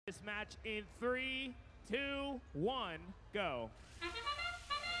first match in 3, 2, 1, go.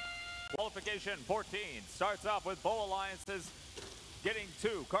 Qualification 14 starts off with Bull Alliances getting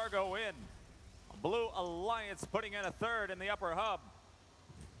 2, Cargo in. Blue Alliance putting in a third in the upper hub.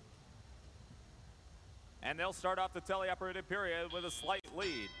 And they'll start off the teleoperated period with a slight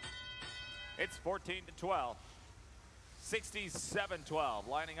lead. It's 14-12. 67-12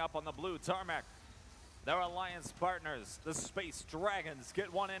 lining up on the blue tarmac. Their alliance partners, the Space Dragons,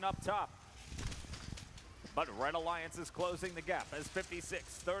 get one in up top. But Red Alliance is closing the gap as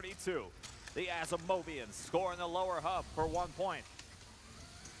 56-32. The Asamovians score in the lower hub for 1 point.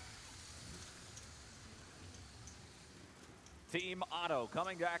 Team Otto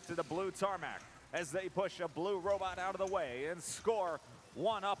coming back to the blue tarmac as they push a blue robot out of the way and score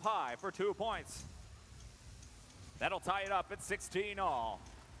one up high for 2 points. That'll tie it up at 16 all.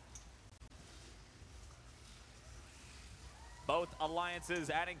 Both alliances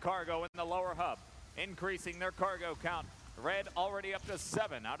adding cargo in the lower hub, increasing their cargo count. Red already up to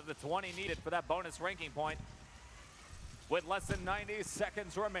 7 out of the 20 needed for that bonus ranking point. With less than 90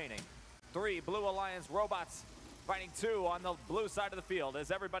 seconds remaining. 3 Blue Alliance robots fighting 2 on the blue side of the field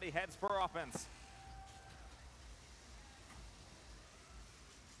as everybody heads for offense.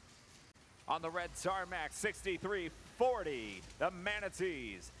 On the red tarmac, 63-40. The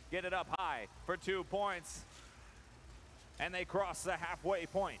Manatees get it up high for 2 points. And they cross the halfway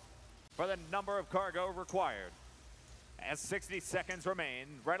point for the number of cargo required. As 60 seconds remain,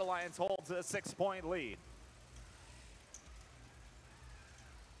 Red Alliance holds a 6-point lead.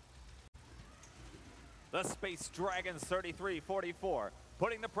 The Space Dragons 33-44,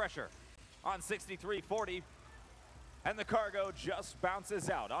 putting the pressure on 63-40, and the cargo just bounces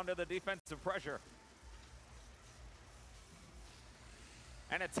out onto the defensive pressure.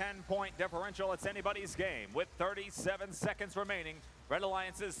 And a 10-point differential, it's anybody's game. With 37 seconds remaining, Red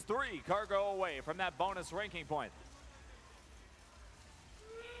Alliance is 3 cargo away from that bonus ranking point.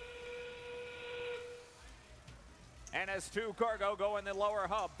 And as 2 cargo go in the lower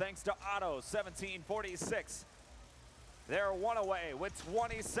hub, thanks to Otto, 17-46. They're 1 away with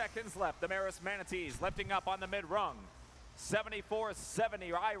 20 seconds left. The Maris Manatees lifting up on the mid-rung.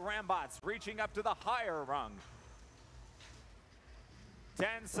 74-70, Rambots reaching up to the higher rung.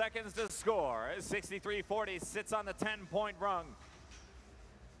 10 seconds to score as 63-40 sits on the 10-point rung.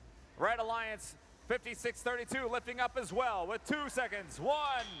 Red Alliance, 56-32, lifting up as well with 2 seconds. 1.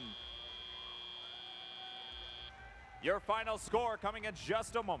 Your final score coming in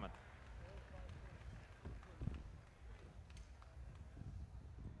just a moment.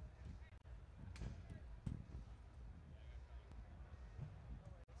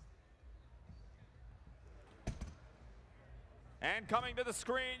 And coming to the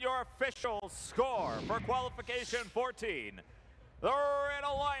screen, your official score for Qualification 14. The Red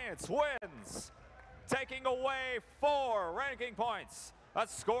Alliance wins, taking away 4 ranking points. A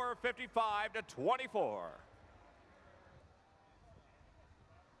score of 55-24.